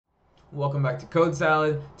Welcome back to Code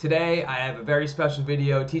Salad. Today I have a very special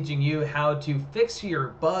video teaching you how to fix your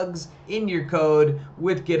bugs in your code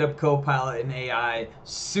with GitHub Copilot and AI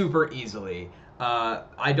super easily.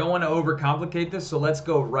 I don't want to overcomplicate this, so let's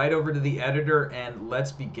go right over to the editor and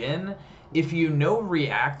let's begin. If you know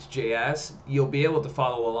React.js, you'll be able to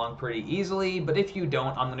follow along pretty easily, but if you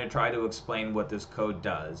don't, I'm going to try to explain what this code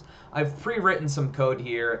does. I've pre-written some code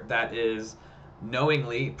here that is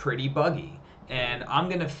knowingly pretty buggy. And I'm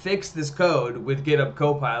going to fix this code with GitHub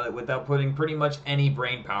Copilot without putting pretty much any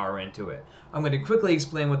brain power into it. I'm going to quickly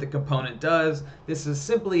explain what the component does. This is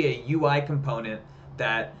simply a UI component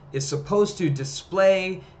that is supposed to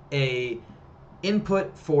display a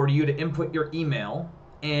input for you to input your email,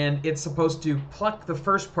 and it's supposed to pluck the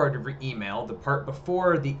first part of your email, the part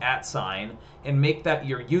before the @ sign, and make that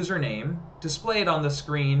your username, display it on the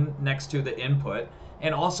screen next to the input,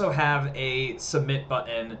 and also have a submit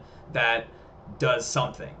button that does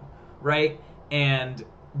something, right? And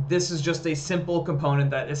this is just a simple component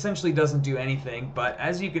that essentially doesn't do anything, but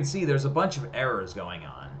as you can see, there's a bunch of errors going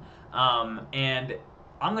on. And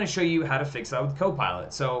I'm going to show you how to fix that with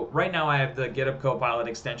Copilot. So right now I have the GitHub Copilot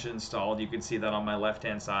extension installed. You can see that on my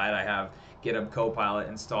left-hand side. I have GitHub Copilot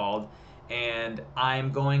installed, and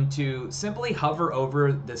I'm going to simply hover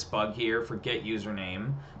over this bug here for get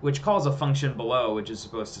username, which calls a function below, which is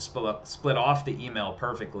supposed to split off the email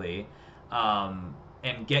perfectly.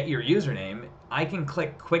 And get your username. I can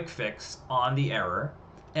click quick fix on the error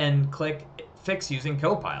and click fix using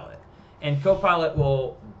Copilot. And Copilot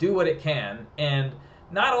will do what it can and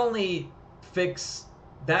not only fix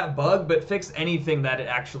that bug, but fix anything that it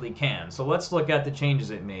actually can. So let's look at the changes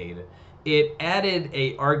it made. It added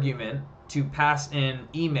an argument to pass in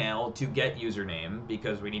email to get username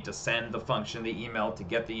because we need to send the function the email to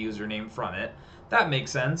get the username from it. That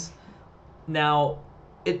makes sense. Now,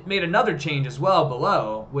 it made another change as well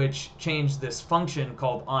below, which changed this function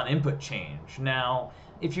called onInputChange. Now,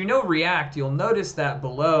 if you know React, you'll notice that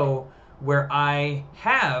below where I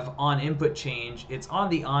have onInputChange, it's on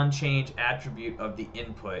the onChange attribute of the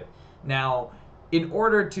input. Now, in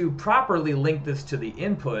order to properly link this to the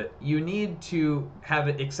input, you need to have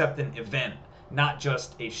it accept an event, not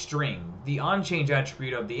just a string. The onChange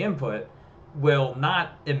attribute of the input will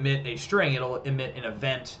not emit a string, it'll emit an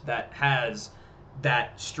event that has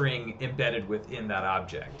that string embedded within that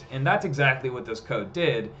object. And that's exactly what this code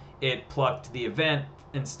did. It plucked the event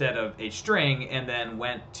instead of a string and then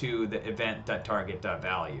went to the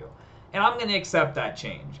event.target.value. And I'm going to accept that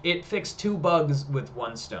change. It fixed 2 bugs with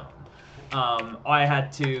 1 stone. I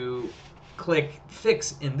had to click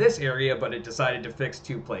fix in this area, but it decided to fix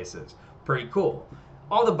 2 places. Pretty cool.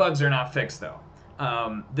 All the bugs are not fixed though.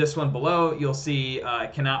 This one below, you'll see I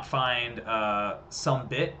cannot find some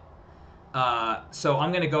bit. So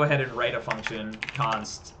I'm going to go ahead and write a function,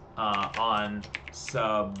 const on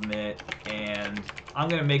submit, and I'm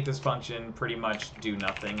going to make this function pretty much do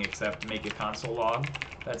nothing except make a console log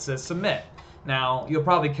that says submit. Now, you'll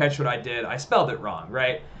probably catch what I did. I spelled it wrong,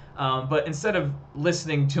 right? But instead of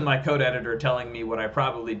listening to my code editor telling me what I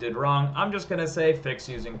probably did wrong, I'm just going to say fix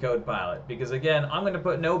using Copilot. Because again, I'm going to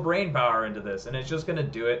put no brain power into this, and it's just going to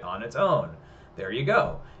do it on its own. There you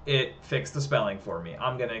go. It fixed the spelling for me.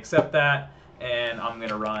 I'm going to accept that, and I'm going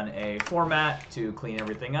to run a format to clean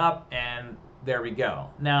everything up, and there we go.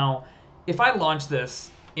 Now, if I launch this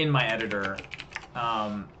in my editor,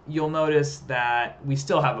 you'll notice that we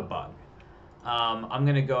still have a bug. I'm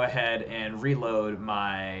going to go ahead and reload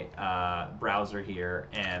my browser here,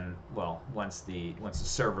 and well, once the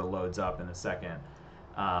server loads up in a second,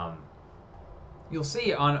 you'll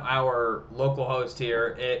see on our local host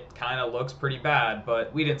here, it kind of looks pretty bad,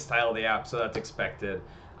 but we didn't style the app, so that's expected.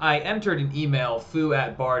 I entered an email,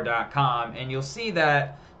 foo@bar.com, and you'll see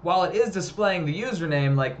that while it is displaying the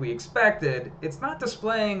username like we expected, it's not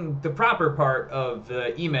displaying the proper part of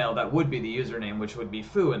the email that would be the username, which would be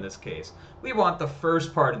foo in this case. We want the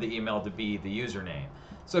first part of the email to be the username.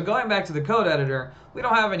 So going back to the code editor, we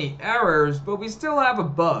don't have any errors, but we still have a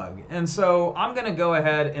bug. And so I'm going to go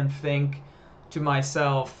ahead and think to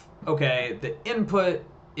myself, okay, the input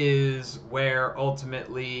is where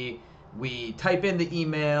ultimately we type in the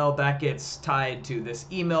email, that gets tied to this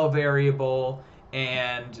email variable,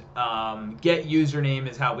 and get username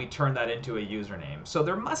is how we turn that into a username. So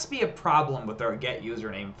there must be a problem with our get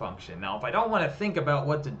username function. Now, if I don't want to think about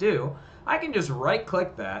what to do, I can just right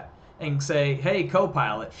click that and say, hey,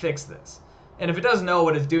 Copilot, fix this. And if it doesn't know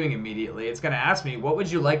what it's doing immediately, it's going to ask me, what would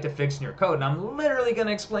you like to fix in your code? And I'm literally going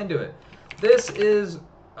to explain to it. This is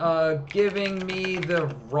giving me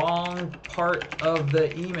the wrong part of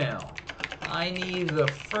the email. I need the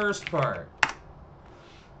first part.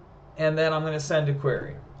 And then I'm going to send a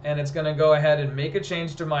query. and it's going to go ahead and make a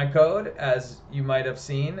change to my code, as you might have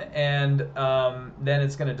seen, and then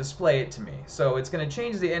it's going to display it to me. So it's going to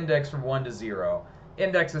change the index from 1 to 0.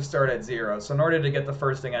 Indexes start at 0, so in order to get the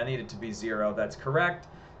first thing, I need it to be 0. That's correct.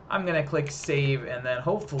 I'm going to click save, and then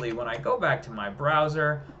hopefully when I go back to my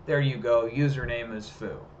browser, there you go, username is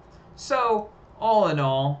foo. So all in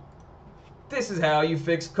all, this is how you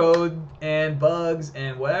fix code and bugs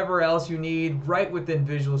and whatever else you need right within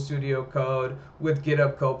Visual Studio Code with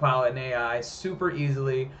GitHub Copilot and AI super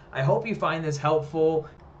easily. I hope you find this helpful,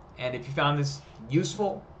 and if you found this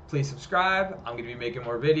useful, please subscribe. I'm going to be making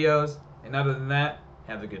more videos, and other than that,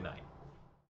 have a good night.